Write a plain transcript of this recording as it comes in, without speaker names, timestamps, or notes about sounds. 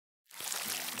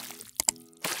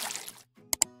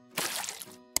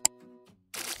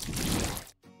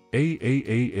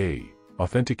AAAA,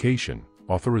 authentication,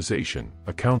 authorization,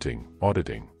 accounting,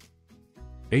 auditing.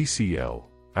 ACL,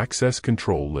 access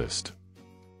control list.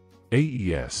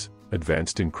 AES,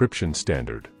 advanced encryption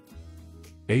standard.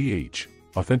 AH,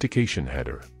 authentication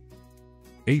header.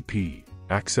 AP,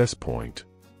 access point.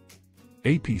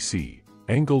 APC,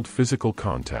 angled physical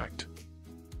contact.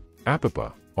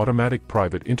 APIPA, automatic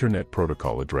private internet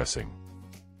protocol addressing.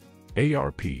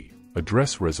 ARP,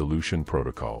 address resolution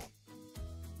protocol.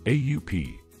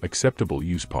 AUP, acceptable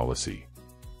use policy.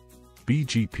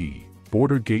 BGP,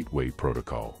 border gateway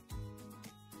protocol.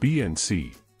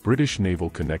 BNC, British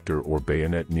Naval Connector or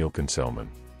Bayonet Neil-Conselman.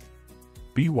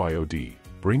 BYOD,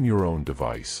 bring your own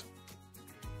device.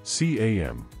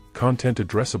 CAM, content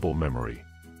addressable memory.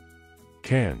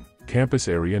 CAN, campus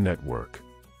area network.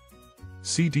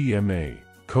 CDMA,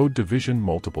 code division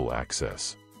multiple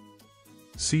access.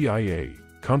 CIA,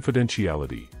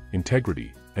 confidentiality,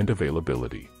 integrity, and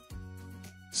availability.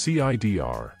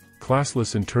 CIDR,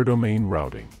 classless interdomain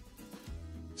routing.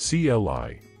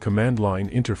 CLI, command line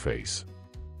interface.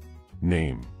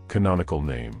 Name, canonical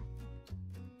name.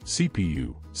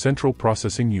 CPU, central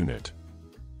processing unit.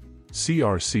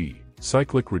 CRC,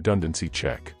 cyclic redundancy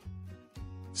check.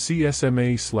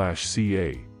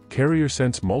 CSMA/CA, carrier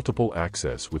sense multiple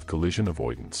access with collision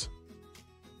avoidance.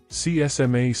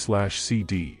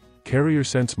 CSMA/CD, carrier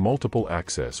sense multiple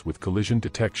access with collision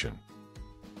detection.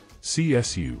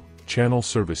 CSU, channel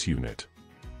service unit.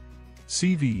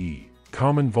 CVE,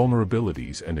 common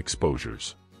vulnerabilities and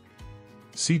exposures.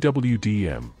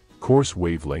 CWDM, coarse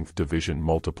wavelength division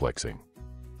multiplexing.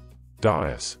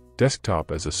 DAS,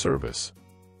 desktop as a service.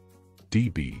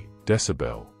 DB,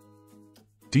 decibel.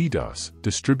 DDoS,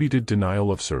 distributed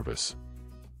denial of service.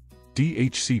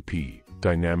 DHCP,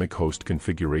 dynamic host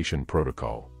configuration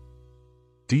protocol.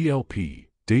 DLP,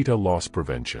 data loss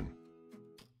prevention.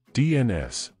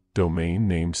 DNS, domain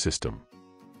name system.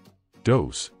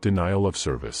 DOS, denial of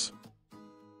service.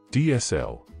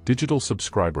 DSL, digital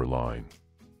subscriber line.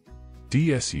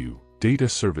 DSU, data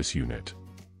service unit.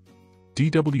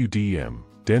 DWDM,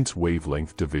 dense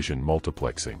wavelength division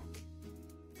multiplexing.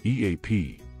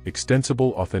 EAP,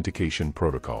 extensible authentication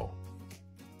protocol.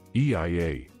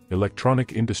 EIA,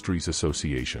 Electronic Industries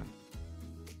Association.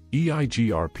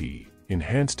 EIGRP,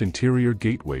 enhanced interior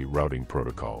gateway routing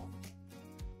protocol.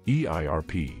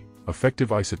 EIRP, effective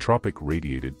isotropic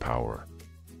radiated power.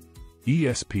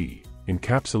 ESP,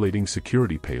 encapsulating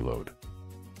security payload.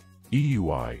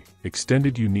 EUI,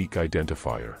 extended unique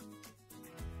identifier.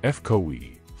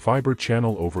 FCoE, fiber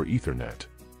channel over Ethernet.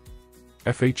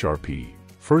 FHRP,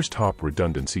 first hop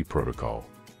redundancy protocol.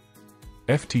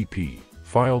 FTP,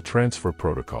 file transfer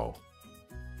protocol.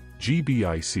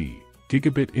 GBIC,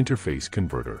 gigabit interface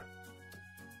converter.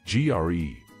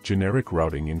 GRE, generic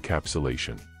routing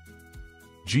encapsulation.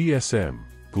 GSM,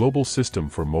 global system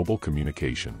for mobile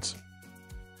communications.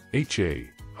 HA,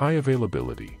 high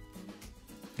availability.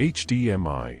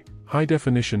 HDMI, high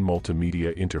definition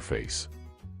multimedia interface.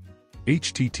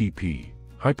 HTTP,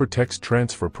 hypertext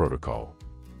transfer protocol.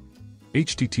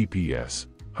 HTTPS,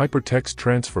 hypertext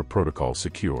transfer protocol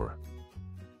secure.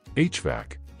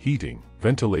 HVAC, heating,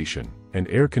 ventilation, and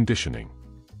air conditioning.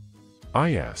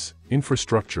 IaaS,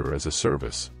 infrastructure as a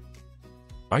service.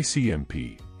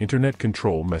 ICMP, Internet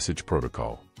Control Message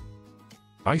Protocol.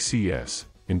 ICS,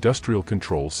 Industrial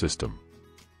Control System.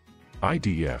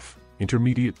 IDF,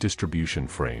 Intermediate Distribution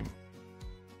Frame.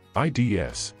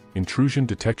 IDS, Intrusion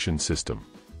Detection System.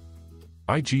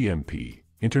 IGMP,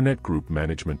 Internet Group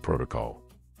Management Protocol.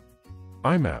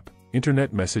 IMAP,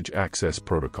 Internet Message Access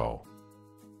Protocol.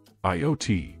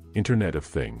 IoT, Internet of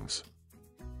Things.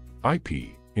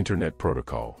 IP, Internet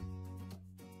Protocol.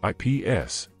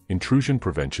 IPS, Intrusion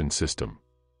Prevention System.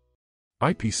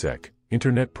 IPsec,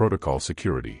 Internet Protocol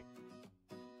Security.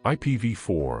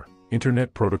 IPv4,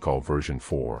 Internet Protocol version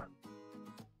 4.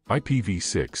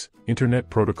 IPv6, Internet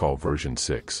Protocol version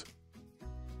 6.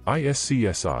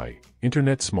 ISCSI,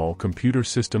 Internet Small Computer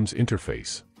Systems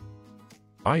Interface.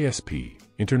 ISP,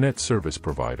 Internet Service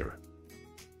Provider.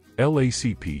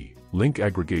 LACP, Link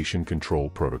Aggregation Control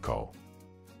Protocol.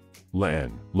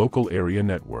 LAN, Local Area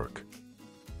Network.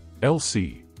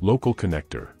 LC, Local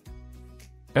Connector.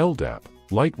 LDAP,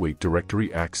 Lightweight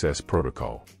Directory Access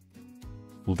Protocol.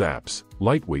 LDAPS,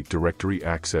 Lightweight Directory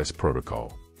Access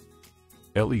Protocol.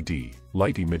 LED,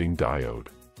 Light Emitting Diode.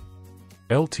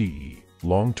 LTE,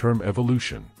 Long-Term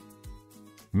Evolution.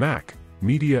 MAC,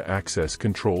 Media Access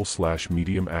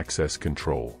Control/Medium Access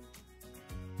Control.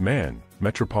 MAN,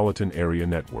 Metropolitan Area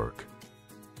Network.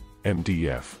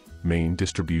 MDF, Main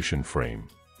Distribution Frame.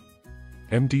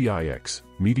 MDIX,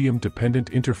 Medium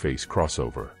Dependent Interface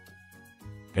Crossover.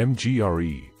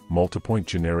 MGRE, multipoint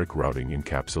generic routing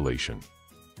encapsulation.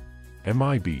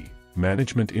 MIB,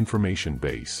 management information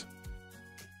base.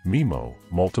 MIMO,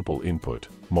 multiple input,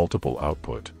 multiple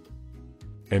output.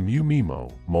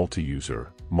 MU-MIMO,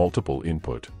 multi-user, multiple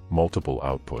input, multiple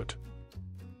output.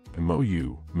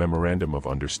 MOU, memorandum of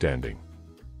understanding.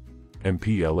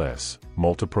 MPLS,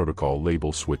 multi-protocol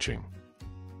label switching.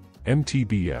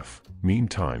 MTBF, mean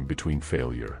time between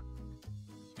failure.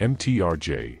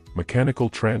 MTRJ, mechanical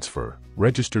transfer,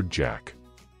 registered jack.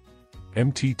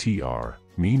 MTTR,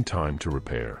 mean time to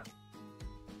repair.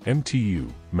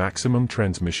 MTU, maximum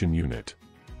transmission unit.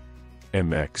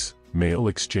 MX, mail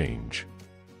exchange.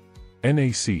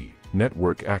 NAC,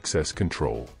 network access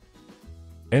control.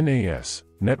 NAS,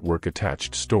 network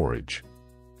attached storage.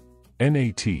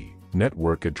 NAT,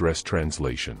 network address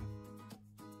translation.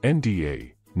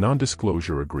 NDA,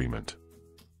 non-disclosure agreement.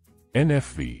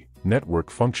 NFV, network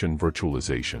function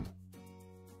virtualization.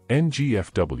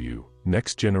 NGFW,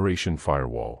 next generation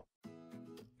firewall.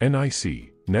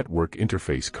 NIC, network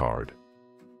interface card.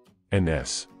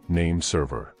 NS, name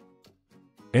server.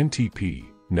 NTP,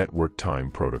 network time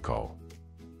protocol.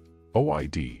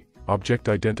 OID, object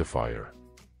identifier.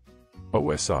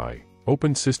 OSI,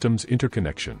 open systems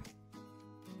interconnection.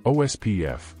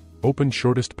 OSPF, open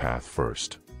shortest path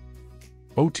first.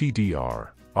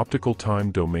 OTDR, optical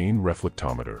time domain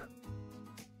reflectometer.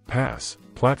 PaaS,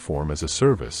 platform as a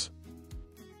service.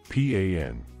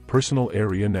 PAN, personal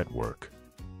area network.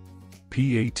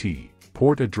 PAT,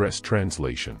 port address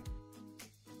translation.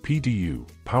 PDU,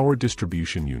 power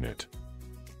distribution unit.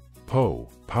 PO,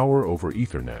 power over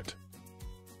Ethernet.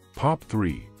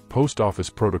 POP3, post office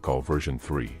protocol version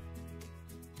 3.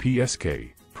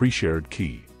 PSK, pre-shared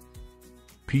key.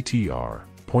 PTR,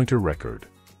 pointer record.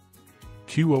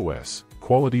 QoS,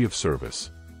 quality of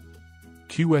service.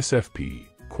 QSFP,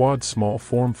 quad small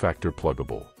form factor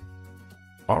pluggable.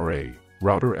 RA,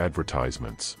 router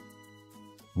advertisements.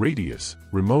 Radius,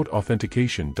 remote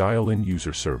authentication dial-in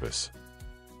user service.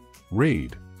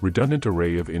 RAID, redundant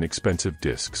array of inexpensive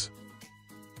disks.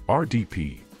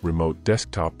 RDP, remote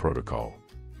desktop protocol.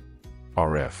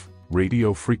 RF,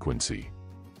 radio frequency.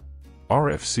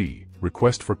 RFC,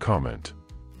 request for comment.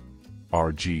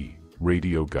 RG,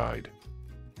 radio guide.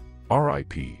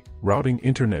 RIP, routing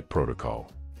internet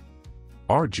protocol.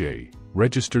 RJ,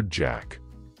 registered jack.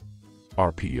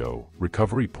 RPO,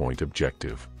 recovery point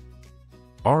objective.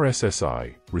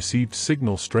 RSSI, received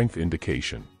signal strength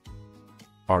indication.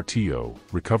 RTO,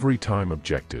 recovery time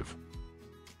objective.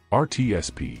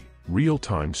 RTSP,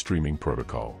 real-time streaming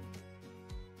protocol.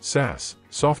 SAS,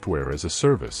 software as a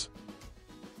service.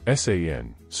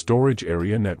 SAN, storage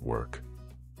area network.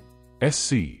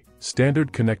 SC,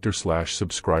 standard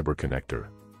connector/subscriber connector.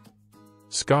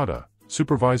 SCADA,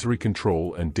 supervisory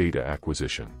control and data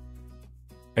acquisition.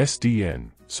 SDN,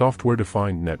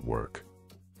 software-defined network.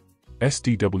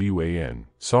 SDWAN,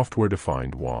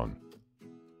 software-defined WAN.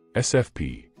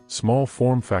 SFP, small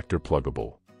form factor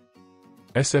pluggable.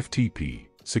 SFTP,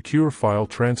 secure file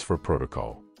transfer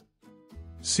protocol.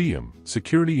 SIEM,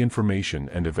 security information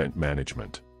and event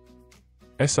management.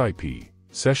 SIP,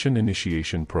 session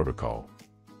initiation protocol.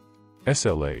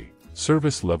 SLA,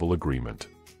 service level agreement.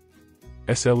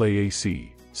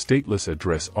 SLAAC, stateless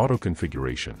address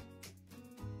auto-configuration.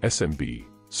 SMB,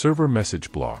 server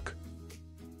message block.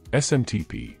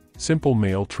 SMTP, simple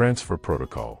mail transfer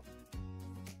protocol.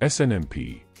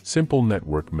 SNMP, simple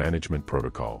network management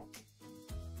protocol.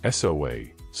 SOA,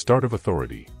 start of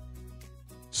authority.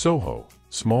 SOHO,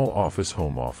 small office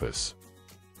home office.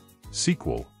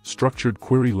 SQL, structured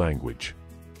query language.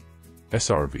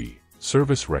 SRV,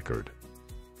 service record.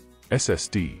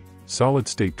 SSD,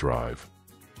 solid-state drive.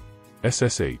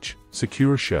 SSH,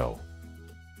 secure shell.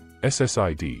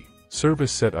 SSID,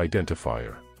 service set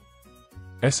identifier.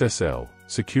 SSL,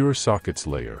 secure sockets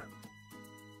layer.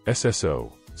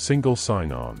 SSO, single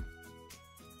sign-on.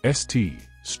 ST,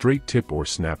 straight tip or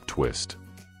snap twist.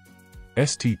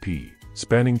 STP,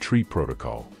 spanning tree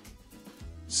protocol.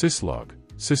 Syslog,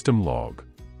 system log.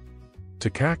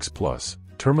 TCAX Plus,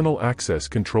 terminal access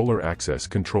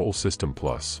control system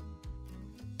plus.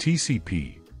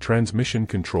 TCP, transmission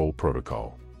control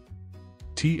protocol.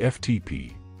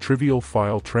 TFTP, trivial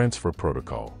file transfer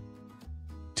protocol.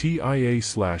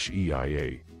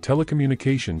 TIA/EIA,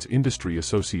 Telecommunications Industry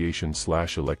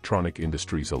Association/Electronic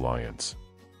Industries Alliance.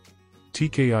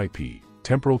 TKIP,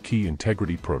 Temporal Key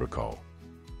Integrity Protocol.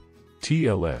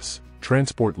 TLS,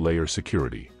 Transport Layer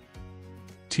Security.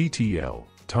 TTL,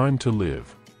 Time to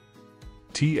Live.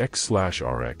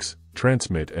 TX/RX,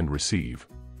 Transmit and Receive.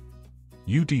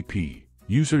 UDP,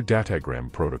 User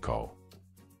Datagram Protocol.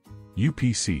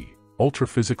 UPC,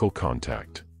 Ultra-Physical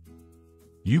Contact.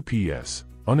 UPS,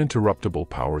 uninterruptible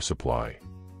power supply.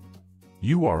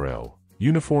 URL,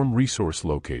 uniform resource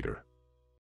locator.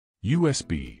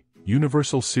 USB,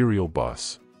 universal serial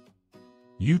bus.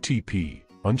 UTP,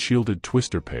 unshielded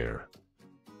twister pair.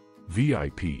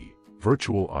 VIP,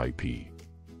 virtual IP.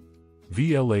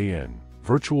 VLAN,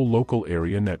 virtual local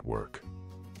area network.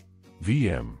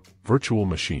 VM, virtual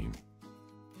machine.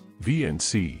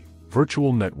 VNC,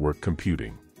 virtual network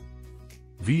computing.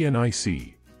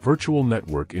 VNIC, virtual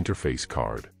network interface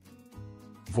card.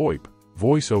 VoIP,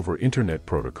 voice over internet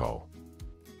protocol.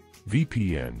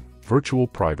 VPN, virtual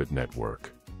private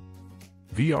network.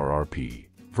 VRRP,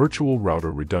 virtual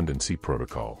router redundancy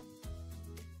protocol.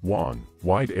 WAN,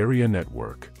 wide area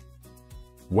network.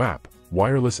 WAP,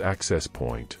 wireless access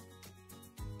point.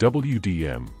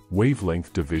 WDM,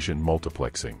 wavelength division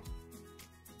multiplexing.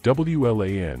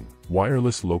 WLAN,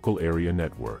 wireless local area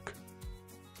network.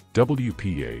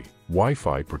 WPA,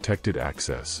 Wi-Fi protected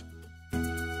access.